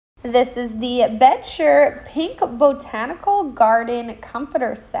This is the Bedsure Pink Botanical Garden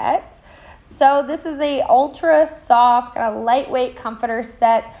Comforter Set. So this is a ultra soft, kind of lightweight comforter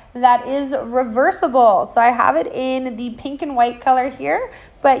set that is reversible. So I have it in the pink and white color here,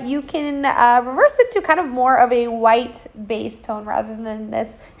 but you can reverse it to kind of more of a white base tone rather than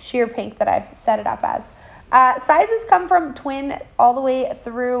this sheer pink that I've set it up as. Sizes come from twin all the way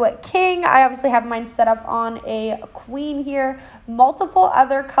through king. I obviously have mine set up on a queen here. Multiple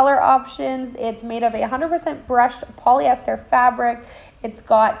other color options. It's made of a 100% brushed polyester fabric. It's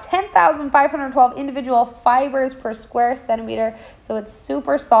got 10,512 individual fibers per square centimeter, so it's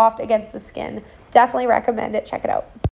super soft against the skin. Definitely recommend it. Check it out.